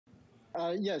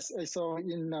Yes, so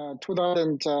in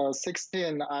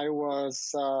 2016, I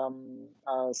was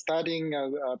studying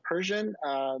Persian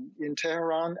in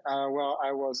Tehran. Well,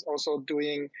 I was also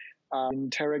doing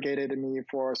interrogated me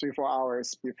for 3, 4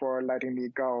 hours before letting me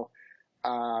go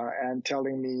and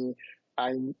telling me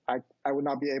I, I would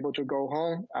not be able to go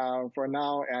home for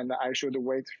now, and I should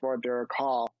wait for their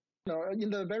call. In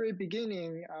the very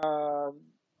beginning,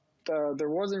 there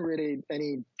wasn't really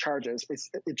any charges.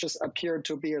 It just appeared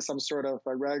to be some sort of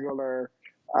a regular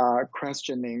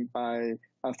questioning by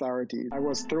authorities. I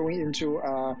was thrown into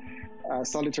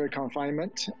solitary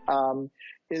confinement.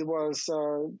 It was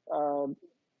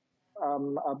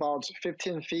about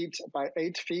 15 feet by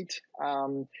 8 feet,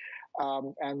 and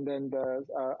then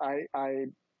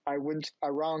I went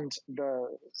around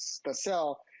the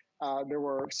cell. There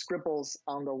were scribbles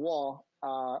on the wall,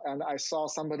 and I saw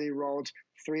somebody wrote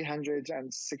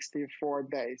 364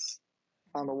 days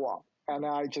on the wall, and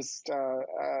I just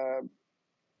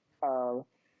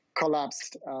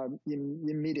collapsed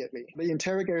immediately. The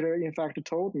interrogator, in fact,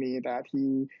 told me that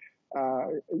he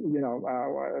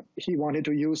wanted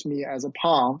to use me as a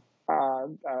pawn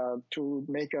to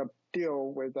make a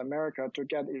deal with America to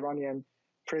get Iranian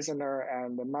prisoner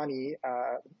and the money,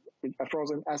 a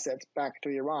frozen asset back to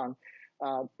Iran.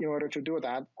 In order to do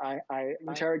that,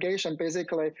 interrogation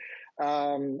basically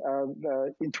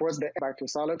towards the back to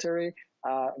solitary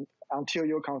until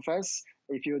you confess.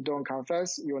 If you don't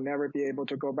confess, you will never be able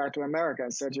to go back to America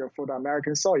and set your foot on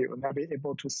American soil. You will never be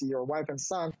able to see your wife and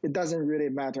son. It doesn't really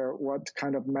matter what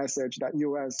kind of message that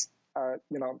U.S.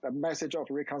 The message of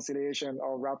reconciliation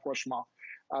or rapprochement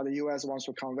the U.S. wants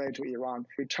to convey to Iran,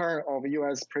 return of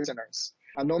U.S. prisoners.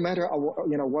 No matter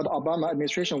what Obama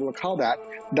administration will call that,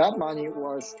 that money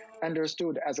was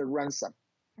understood as a ransom,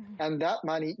 and that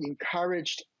money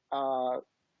encouraged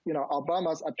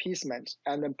Obama's appeasement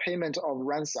and the payment of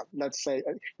ransom. Let's say,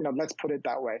 let's put it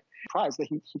that way. Price that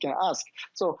he can ask.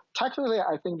 So technically,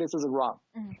 I think this is wrong.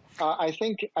 I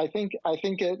think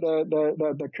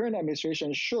the current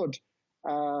administration should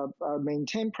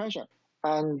maintain pressure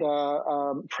and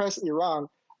press Iran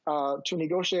to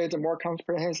negotiate a more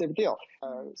comprehensive deal.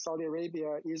 Saudi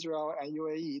Arabia, Israel, and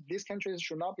UAE, these countries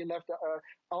should not be left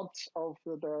out of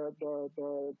the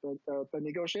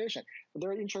negotiation.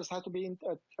 Their interests have to be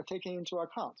taken into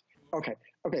account. Okay.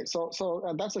 So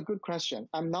that's a good question.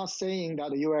 I'm not saying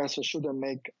that the U.S. shouldn't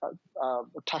make a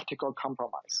tactical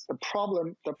compromise. The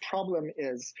problem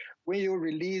is when you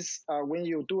release, when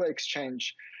you do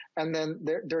exchange, and then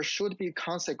there should be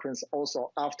consequence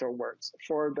also afterwards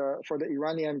for the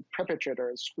Iranian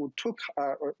perpetrators who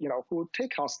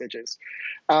take hostages,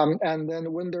 and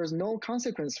then when there's no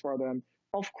consequence for them,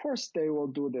 of course they will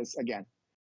do this again.